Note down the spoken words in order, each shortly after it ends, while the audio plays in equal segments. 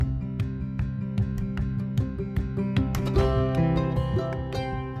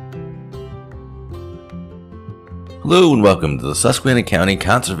Hello and welcome to the Susquehanna County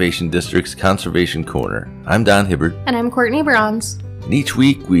Conservation District's Conservation Corner. I'm Don Hibbert. And I'm Courtney Bronze. And each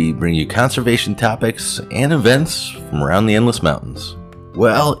week we bring you conservation topics and events from around the Endless Mountains.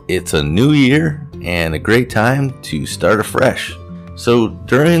 Well, it's a new year and a great time to start afresh. So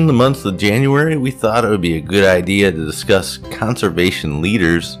during the month of January, we thought it would be a good idea to discuss conservation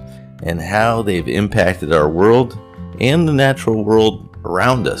leaders and how they've impacted our world and the natural world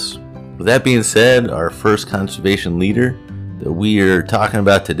around us. With that being said, our first conservation leader that we are talking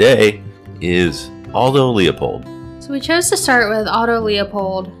about today is Aldo Leopold. So we chose to start with Aldo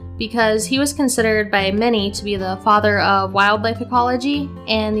Leopold because he was considered by many to be the father of wildlife ecology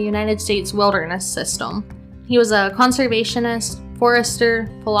and the United States wilderness system. He was a conservationist, forester,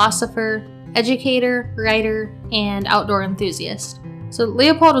 philosopher, educator, writer, and outdoor enthusiast. So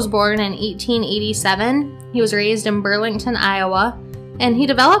Leopold was born in 1887. He was raised in Burlington, Iowa, and he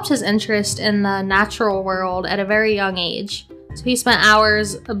developed his interest in the natural world at a very young age. So he spent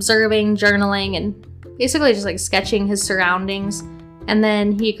hours observing, journaling, and basically just sketching his surroundings. And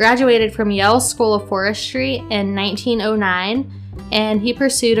then he graduated from Yale School of Forestry in 1909, and he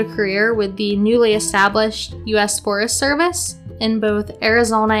pursued a career with the newly established U.S. Forest Service in both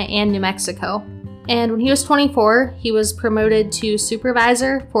Arizona and New Mexico. And when he was 24, he was promoted to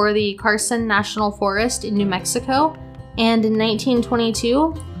supervisor for the Carson National Forest in New Mexico. And in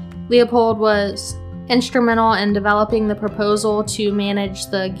 1922, Leopold was instrumental in developing the proposal to manage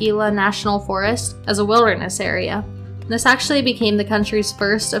the Gila National Forest as a wilderness area. This actually became the country's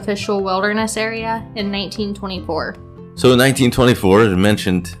first official wilderness area in 1924. So in 1924, as I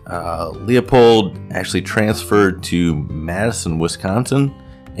mentioned, Leopold actually transferred to Madison, Wisconsin,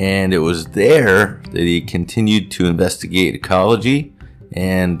 and it was there that he continued to investigate ecology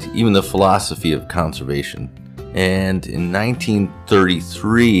and even the philosophy of conservation. And in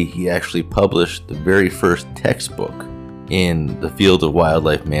 1933, he actually published the very first textbook in the field of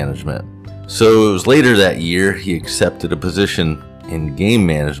wildlife management. So it was later that year he accepted a position in game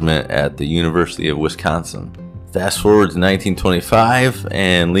management at the University of Wisconsin. Fast forward to 1925,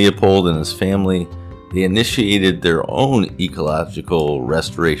 and Leopold and his family, they initiated their own ecological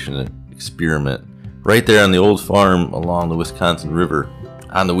restoration experiment right there on the old farm along the Wisconsin River.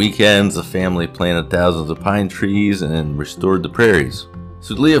 On the weekends, the family planted thousands of pine trees and restored the prairies.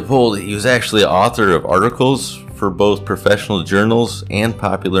 So Leopold, he was actually author of articles for both professional journals and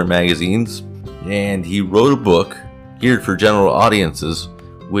popular magazines, and he wrote a book geared for general audiences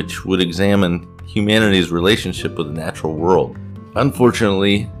which would examine humanity's relationship with the natural world.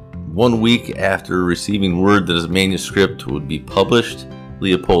 Unfortunately, 1 week after receiving word that his manuscript would be published,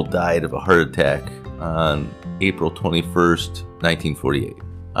 Leopold died of a heart attack on April 21st, 1948.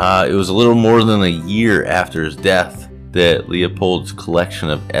 It was a little more than a year after his death that Leopold's collection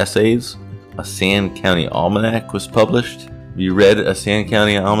of essays, A Sand County Almanac, was published. Have you read A Sand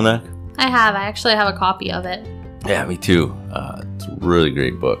County Almanac? I have. I actually have a copy of it. Yeah, me too. It's a really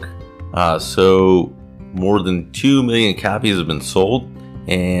great book. So more than 2 million copies have been sold,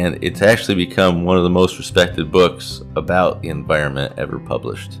 and it's actually become one of the most respected books about the environment ever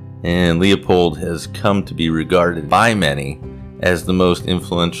published. And Leopold has come to be regarded by many as the most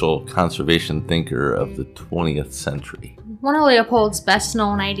influential conservation thinker of the 20th century. One of Leopold's best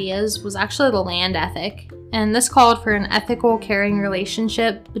known ideas was actually the land ethic, and this called for an ethical, caring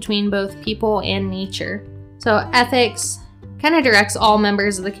relationship between both people and nature. So ethics kind of directs all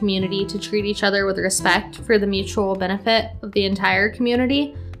members of the community to treat each other with respect for the mutual benefit of the entire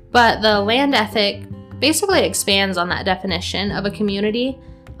community, but the land ethic basically expands on that definition of a community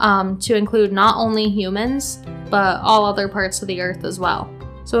to include not only humans, but all other parts of the earth as well.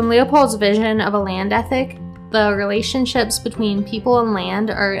 So in Leopold's vision of a land ethic, the relationships between people and land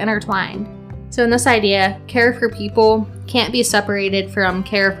are intertwined. So in this idea, care for people can't be separated from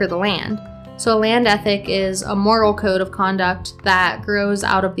care for the land. So a land ethic is a moral code of conduct that grows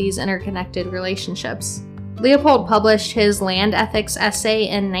out of these interconnected relationships. Leopold published his land ethics essay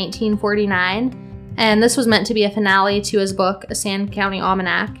in 1949, and this was meant to be a finale to his book, A Sand County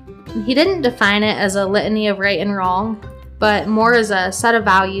Almanac. He didn't define it as a litany of right and wrong, but more as a set of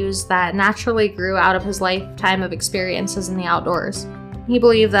values that naturally grew out of his lifetime of experiences in the outdoors. He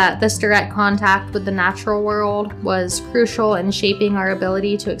believed that this direct contact with the natural world was crucial in shaping our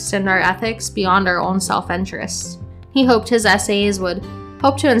ability to extend our ethics beyond our own self-interests. He hoped his essays would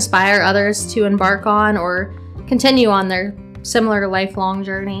help to inspire others to embark on or continue on their similar lifelong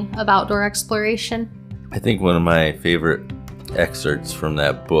journey of outdoor exploration. I think one of my favorite excerpts from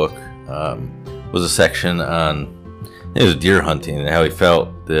that book was a section on it was deer hunting and how he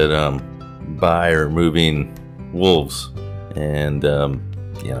felt that by removing wolves and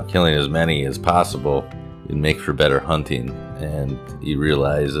killing as many as possible, it'd make for better hunting. And he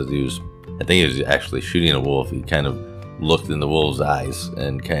realized that I think he was actually shooting a wolf. He kind of looked in the wolf's eyes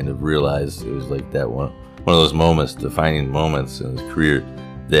and kind of realized it was like that one of those moments, defining moments in his career,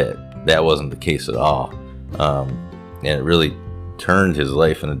 that wasn't the case at all. And it really turned his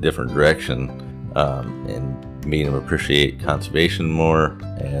life in a different direction, and made him appreciate conservation more,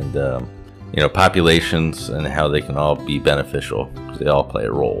 and populations and how they can all be beneficial because they all play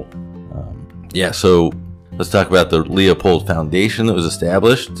a role. So let's talk about the Leopold Foundation that was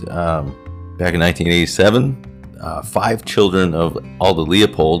established back in 1987. 5 children of Aldo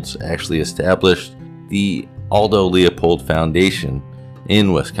Leopolds actually established the Aldo Leopold Foundation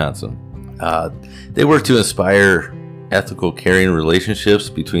in Wisconsin. They work to inspire ethical, caring relationships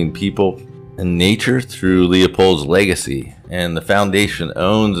between people and nature through Leopold's legacy, and the foundation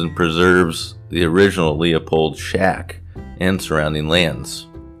owns and preserves the original Leopold shack and surrounding lands.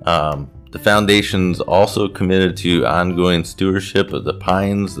 The foundation's also committed to ongoing stewardship of the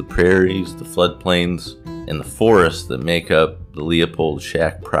pines, the prairies, the floodplains, and the forests that make up the Leopold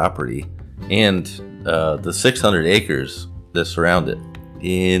shack property, and the 600 acres that surround it.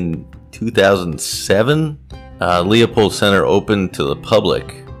 In 2007, Leopold Center opened to the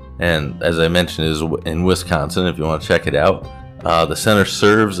public, and as I mentioned, is in Wisconsin if you want to check it out. The center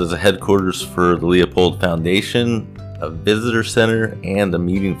serves as a headquarters for the Leopold Foundation, a visitor center, and a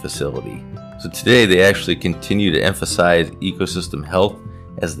meeting facility. So today they actually continue to emphasize ecosystem health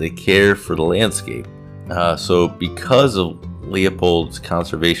as they care for the landscape. So because of Leopold's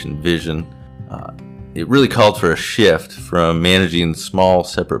conservation vision, it really called for a shift from managing small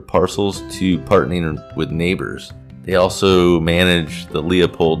separate parcels to partnering with neighbors. They also manage the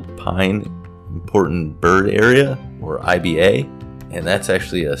Leopold Pine Important Bird Area, or IBA, and that's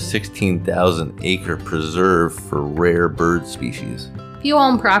actually a 16,000 acre preserve for rare bird species. If you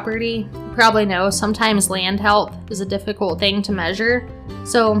own property, you probably know sometimes land health is a difficult thing to measure.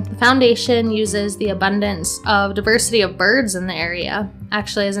 So the foundation uses the abundance of diversity of birds in the area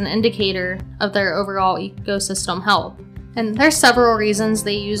actually as an indicator of their overall ecosystem health. And there's several reasons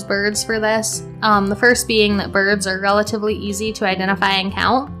they use birds for this. The first being that birds are relatively easy to identify and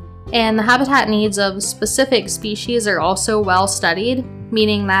count, and the habitat needs of specific species are also well studied,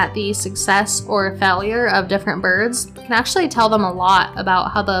 meaning that the success or failure of different birds can actually tell them a lot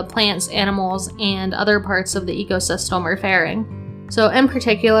about how the plants, animals, and other parts of the ecosystem are faring. So in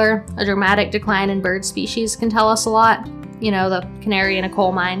particular, a dramatic decline in bird species can tell us a lot. The canary in a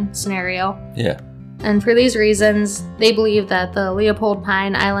coal mine scenario. Yeah. And for these reasons, they believe that the Leopold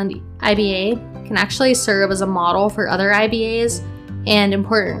Pine Island IBA can actually serve as a model for other IBAs and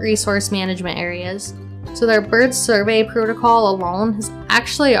important resource management areas. So their bird survey protocol alone has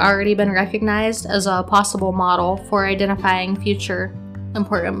actually already been recognized as a possible model for identifying future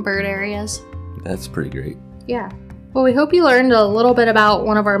important bird areas. That's pretty great. Yeah. Well, we hope you learned a little bit about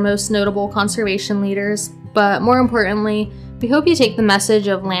one of our most notable conservation leaders, but more importantly, we hope you take the message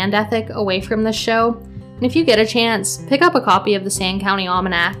of land ethic away from this show. And if you get a chance, pick up a copy of the Sand County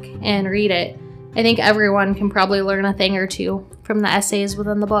Almanac and read it. I think everyone can probably learn a thing or two from the essays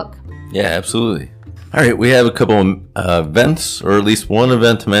within the book. Yeah, absolutely. All right, we have a couple events, or at least one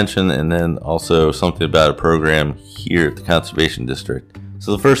event to mention, and then also something about a program here at the Conservation District.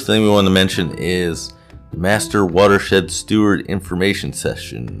 So the first thing we want to mention is the Master Watershed Steward Information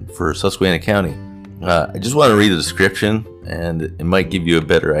Session for Susquehanna County. I just want to read the description, and it might give you a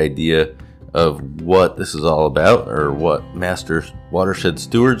better idea of what this is all about, or what Master Watershed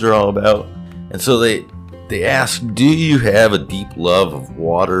Stewards are all about. And so they ask, do you have a deep love of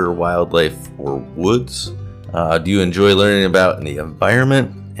water, wildlife, or woods? Do you enjoy learning about the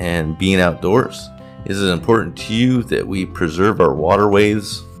environment and being outdoors? Is it important to you that we preserve our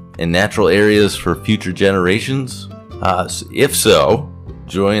waterways and natural areas for future generations? If so,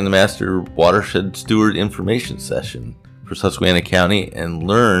 join the Master Watershed Steward Information Session for Susquehanna County and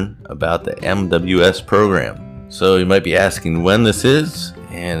learn about the MWS program. So you might be asking when this is,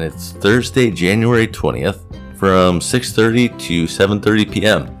 and it's Thursday, January 20th from 6:30 to 7:30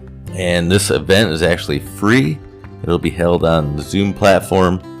 p.m. And this event is actually free. It'll be held on the Zoom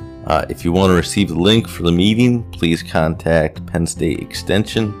platform. If you want to receive the link for the meeting, please contact Penn State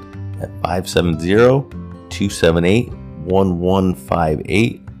Extension at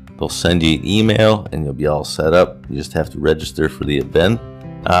 570-278-1158. They'll send you an email and you'll be all set up. You just have to register for the event.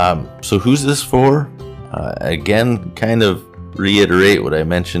 So who's this for? Again, kind of reiterate what I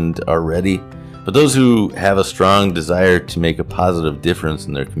mentioned already, but those who have a strong desire to make a positive difference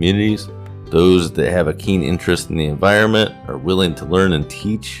in their communities, those that have a keen interest in the environment, are willing to learn and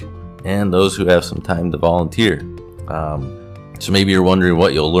teach, and those who have some time to volunteer. So maybe you're wondering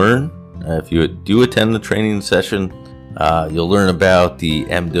what you'll learn. If you do attend the training session, you'll learn about the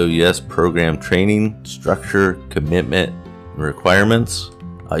MWS program training, structure, commitment, and requirements.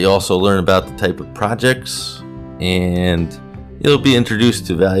 You'll also learn about the type of projects, and you'll be introduced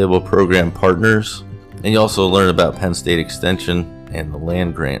to valuable program partners. And you'll also learn about Penn State Extension and the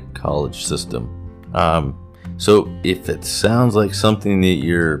land-grant college system. So if it sounds like something that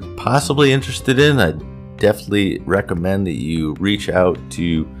you're possibly interested in, I definitely recommend that you reach out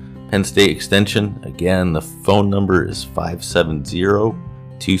to Penn State Extension. Again, the phone number is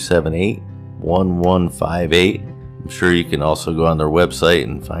 570-278-1158. I'm sure you can also go on their website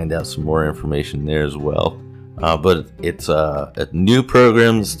and find out some more information there as well. But it's a new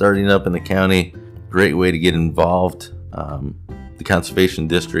program starting up in the county. Great way to get involved. The Conservation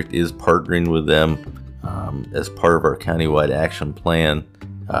District is partnering with them as part of our countywide action plan.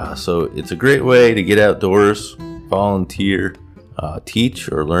 So it's a great way to get outdoors, volunteer,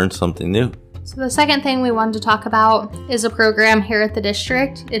 teach, or learn something new. So the second thing we wanted to talk about is a program here at the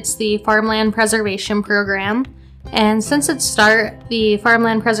district. It's the Farmland Preservation Program. And since its start, the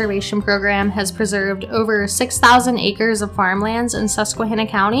Farmland Preservation Program has preserved over 6,000 acres of farmlands in Susquehanna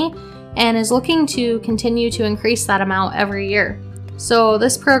County and is looking to continue to increase that amount every year. So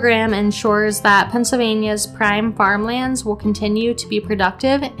this program ensures that Pennsylvania's prime farmlands will continue to be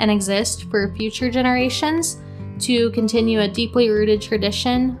productive and exist for future generations to continue a deeply rooted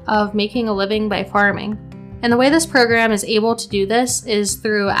tradition of making a living by farming. And the way this program is able to do this is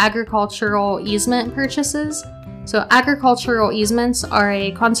through agricultural easement purchases. So agricultural easements are a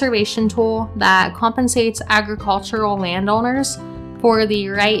conservation tool that compensates agricultural landowners for the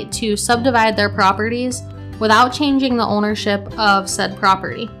right to subdivide their properties without changing the ownership of said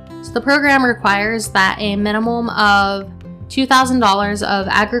property. So the program requires that a minimum of $2,000 of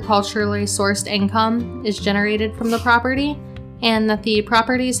agriculturally sourced income is generated from the property, and that the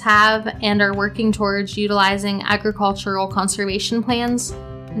properties have and are working towards utilizing agricultural conservation plans.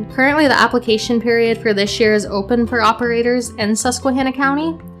 And currently, the application period for this year is open for operators in Susquehanna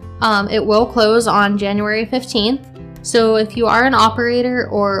County. It will close on January 15th. So if you are an operator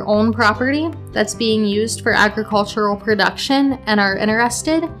or own property that's being used for agricultural production and are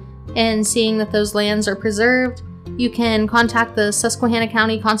interested in seeing that those lands are preserved, you can contact the Susquehanna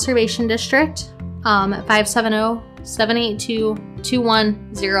County Conservation District at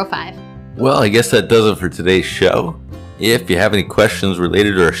 570-782-2105. Well, I guess that does it for today's show. If you have any questions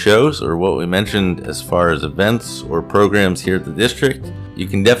related to our shows or what we mentioned as far as events or programs here at the district, you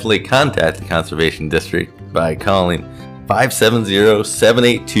can definitely contact the Conservation District by calling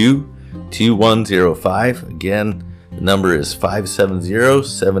 570-782-2105. Again, the number is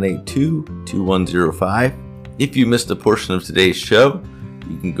 570-782-2105. If you missed a portion of today's show,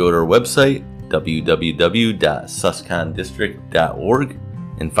 you can go to our website, www.suscondistrict.org,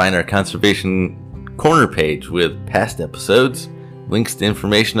 and find our Conservation Corner page with past episodes, links to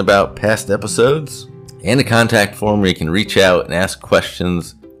information about past episodes, and a contact form where you can reach out and ask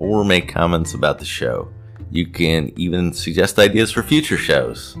questions or make comments about the show. You can even suggest ideas for future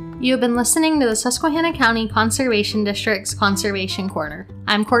shows. You have been listening to the Susquehanna County Conservation District's Conservation Corner.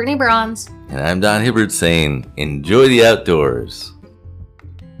 I'm Courtney Bronze. And I'm Don Hibbert saying, enjoy the outdoors.